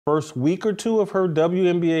First week or two of her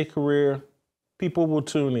WNBA career, people will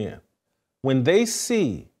tune in. When they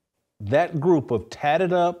see that group of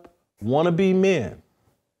tatted up, wannabe men,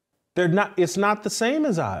 it's not the same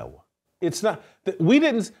as Iowa. It's not,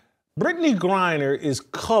 Brittany Griner is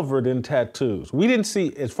covered in tattoos. We didn't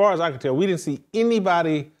see, as far as I can tell, we didn't see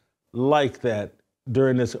anybody like that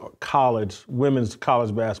during this women's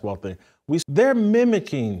college basketball thing. They're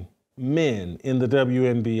mimicking men in the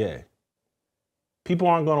WNBA. People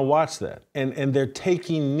aren't going to watch that. And they're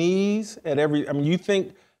taking knees at you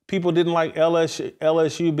think people didn't like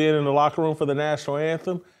LSU being in the locker room for the national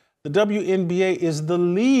anthem? The WNBA is the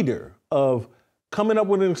leader of coming up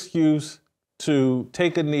with an excuse to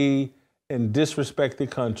take a knee and disrespect the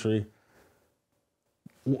country.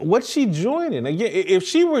 What's she joining? Again, if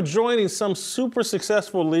she were joining some super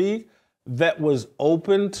successful league that was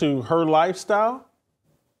open to her lifestyle,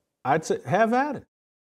 I'd say have at it.